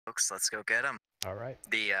folks. Let's go get them. All right.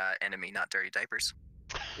 The enemy, not dirty diapers.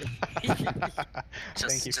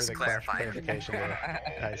 Thank you for the clarifying. clarification there.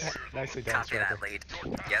 Nice. Nicely done, Copy that, Striker. lead.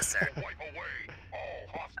 Yes, sir.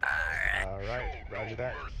 Alright. All right. Roger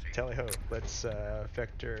that. Tally ho. Let's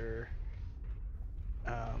vector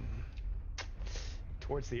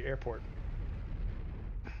towards the airport.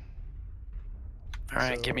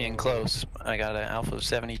 Alright, get me in close. I got an alpha of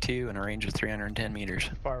 72 and a range of 310 meters.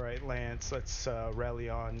 Far right, Lance. Let's rally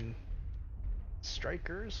on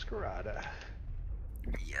Striker Scarada.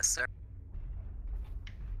 Yes, sir.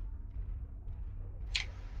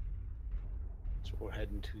 So we're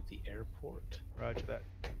heading to the airport. Roger that.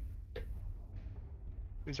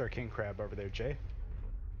 Who's our king crab over there, Jay?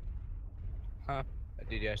 Huh?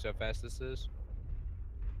 Did you ask how fast this is?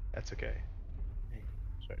 That's okay.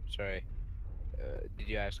 Sorry. Did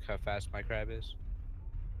you ask how fast my crab is?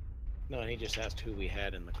 No, he just asked who we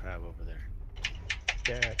had in the crab over there.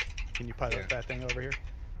 Yeah. Can you pilot that thing over here?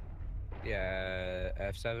 Yeah,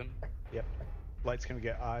 F7. Yep. Light's gonna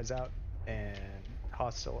get eyes out and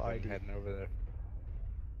hostile I'm ID. heading over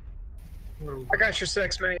there. I got your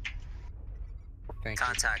 6, mate. Thank you.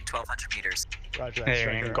 Contact 1,200 meters. Roger that, They're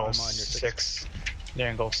Striker. in I'm Gulf on your 6. They're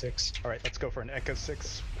in Gulf 6. All right, let's go for an Echo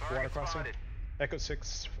 6 water crossing. Echo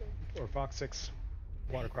 6 or Fox 6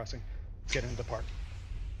 water crossing. Let's get into the park.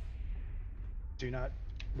 Do not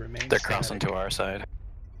remain They're crossing static. to our side.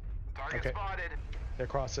 Okay. They're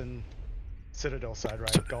crossing Citadel side,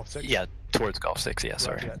 right? Gulf 6? Yeah, towards Gulf 6, yeah,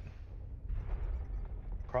 sorry. Roger that.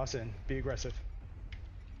 Cross in. Be aggressive.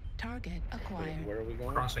 Target acquired. Where are we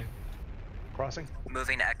going? Crossing. Crossing.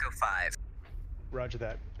 Moving to Echo 5. Roger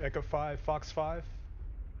that. Echo 5, Fox 5.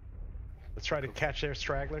 Let's try to catch their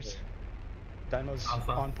stragglers. Dymo's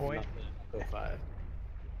Alpha. on point. Go 5.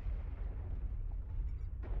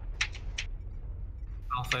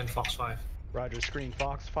 Alpha and Fox 5. Roger, screen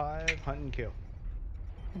Fox 5, hunt and kill.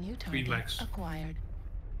 New target Max. acquired.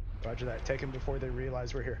 Roger that. Take them before they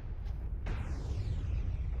realize we're here.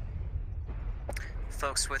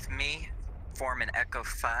 Folks with me, form an Echo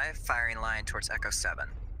 5, firing line towards Echo 7.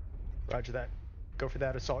 Roger that. Go for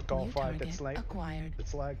that assault Golf New 5 target that's late. acquired.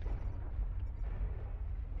 That's lagged.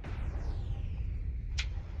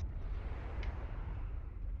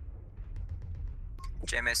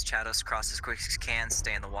 JMS Chados, cross as quick as you can.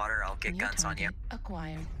 Stay in the water. I'll get New guns on you. target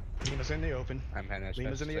acquired. Lima's in the open. I'm heading as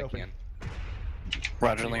Lima's fast in as the I open. can.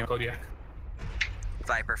 Roger, Liam. Kodiak.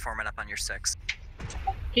 Viper forming up on your 6.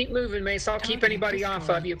 Keep moving, mates. I'll keep anybody off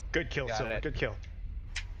of you. Good kill, Got Silver. it. Good kill.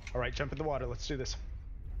 All right, jump in the water. Let's do this.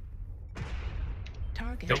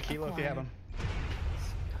 Target Take Kilo if you have acquired. him.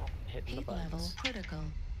 Hitting the Heat level buttons. critical.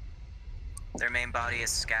 Their main body is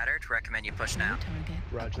scattered. Recommend you push New now. target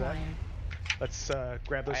Roger that. acquired. Let's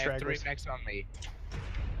grab those I have 3 stragglers. mechs on me.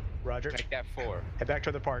 Roger. Make that 4. Head back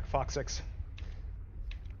to the park. Fox 6.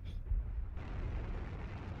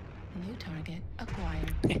 New target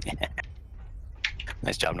acquired.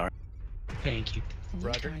 Nice job, Nor. Thank you. New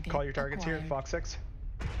Roger. target Call your targets here. acquired. Fox 6.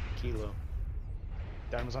 Kilo.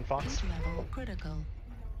 Dynamo's on Fox. Heat level critical.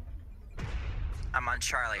 I'm on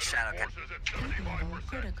Charlie. Shadow Cat. Heat level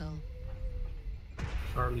critical.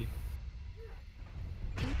 Charlie.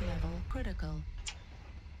 Heat level critical.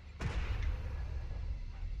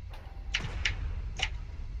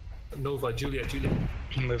 Nova, Juliet.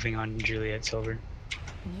 I'm moving on Juliet Silver.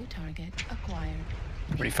 New target acquired.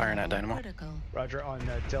 What are you Heat firing at, level Dynamo? Critical. Roger on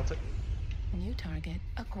Delta. New target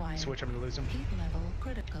acquired. Switch. I'm gonna lose him. Heat level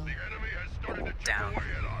critical. Down.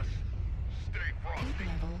 Heat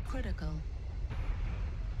level critical.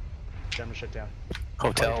 Dyno shut down.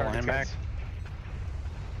 Hotel, Call your line targets, back.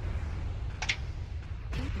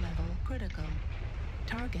 guys. Heat level critical.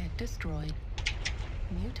 Target destroyed.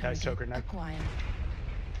 New target Toker, nice. acquired.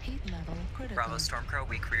 Heat level critical. Bravo Stormcrow.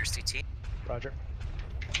 Weak rear CT. Roger.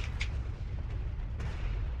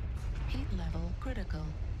 Heat level critical.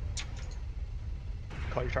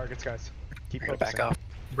 Call your targets, guys. Keep Gotta focusing. back off.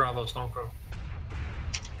 Bravo, Stormcrow.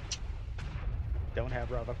 Don't have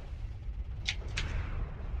Bravo.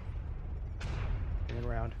 In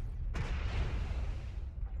round.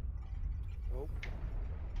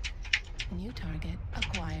 New target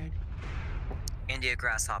acquired. India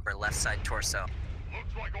Grasshopper. Left side torso.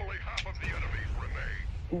 Looks like only half of the enemies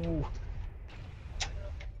remain. Ooh.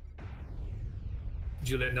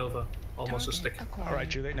 Juliet Nova. Almost a Target stick. acquired. All right,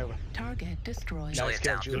 Juliet Nova. Target destroyed. Juliet Nice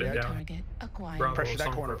kill, down. Juliet. Juliet down. Target acquired. Bravo. Pressure that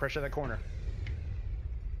Stormcrow. corner. Pressure that corner.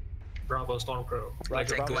 Bravo, Stormcrow.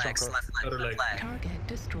 Roger, Take Bravo, legs. Stormcrow. Left leg. Other Left leg. leg. Target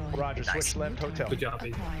destroyed. Roger, Nice. switch left New hotel. Good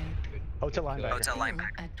target job, acquired. Hotel linebacker. Hotel Fuel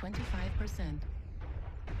linebacker. at 25%.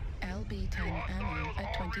 LB10 ammo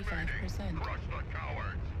at 25%. Crush the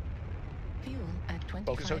cowards. Fuel at 25%.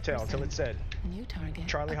 Focus hotel till it's dead. New target.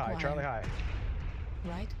 Charlie high, acquired. Charlie high.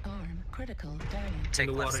 Right arm critical damage. Take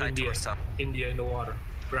In the left water, side India. torso. India in the water.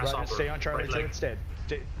 Grasshopper. Roger, stay on Charlie right till leg. it's dead.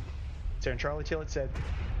 Stay on Charlie till it's dead.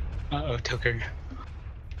 Uh-oh, Toker.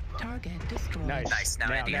 Target destroyed. Nice. Nice, now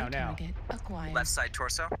Now, India. now, now. Target acquired. Left side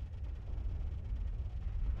torso.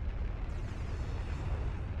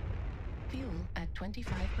 Fuel at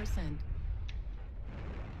 25%.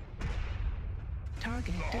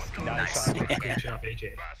 Target destroyed. Nice. Nice. Good job,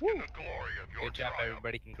 AJ. Bask in the glory of your Good job, triumph.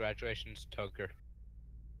 everybody. Congratulations, Toker.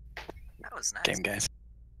 That was nice. Game, guys.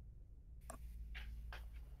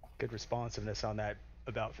 Good responsiveness on that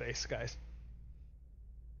about face, guys.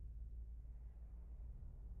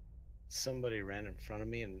 Somebody ran in front of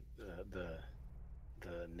me, and the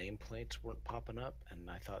nameplates weren't popping up, and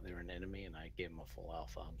I thought they were an enemy, and I gave them a full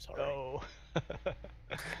alpha. I'm sorry. Oh.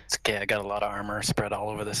 It's okay, I got a lot of armor spread all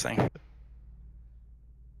over this thing.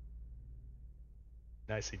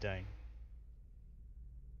 Nicely done.